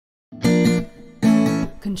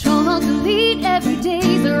Ctrl-Alt-Delete, every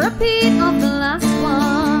day's a repeat of the last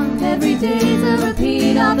one. Every day's a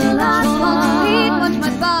repeat of the last one. Watch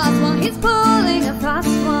my boss while he's pulling a fast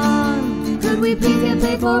one. Could we please get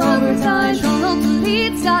paid for overtime?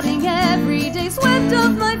 Ctrl-Alt-Delete, starting every day, swept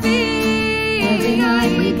off my feet. Every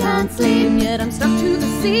night we can't sleep, yet I'm stuck to the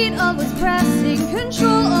seat, always pressing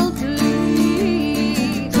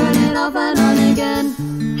Ctrl-Alt-Delete. Turn it off and on again.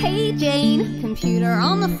 Hey Jane, computer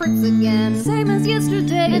on the fritz again. Same as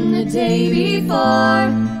yesterday and the day before.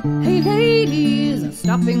 Hey ladies,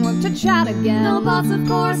 stopping work to chat again. No boss, of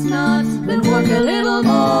course not, then work a little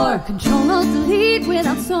more. Ctrl-Alt-Delete,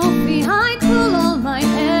 without Sophie I'd pull all my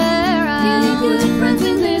hair out. Any good friends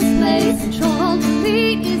in this place?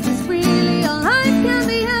 Ctrl-Alt-Delete, is this really a life? Can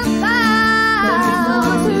be about? There is no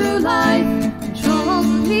more to life.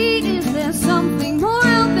 Ctrl-Alt-Delete, is there something more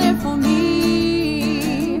out there for me?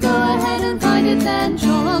 Then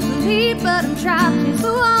Ctrl-Alt-Delete, but I'm trapped here,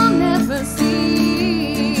 so I'll never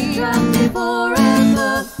see. Trapped here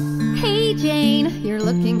forever. Hey Jane, you're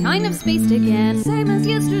looking kind of spaced again. Same as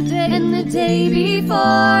yesterday and the day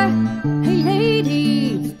before. Hey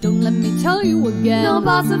ladies, don't let me tell you again. No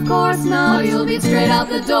boss, of course not, or you'll be straight out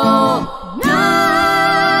the door. No! I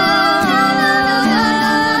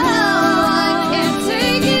can't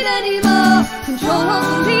take it anymore.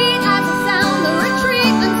 Ctrl-Alt-Delete, as I sound the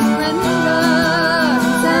retreat and surrender.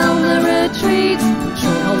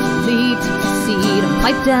 Ctrl-Alt-Delete, seed and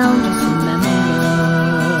pipe down, just remember.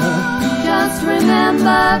 Just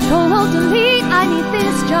remember. Ctrl-Alt-Delete, I need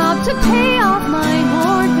this job to pay off my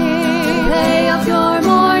mortgage. To pay off your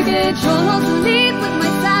mortgage. Ctrl-Alt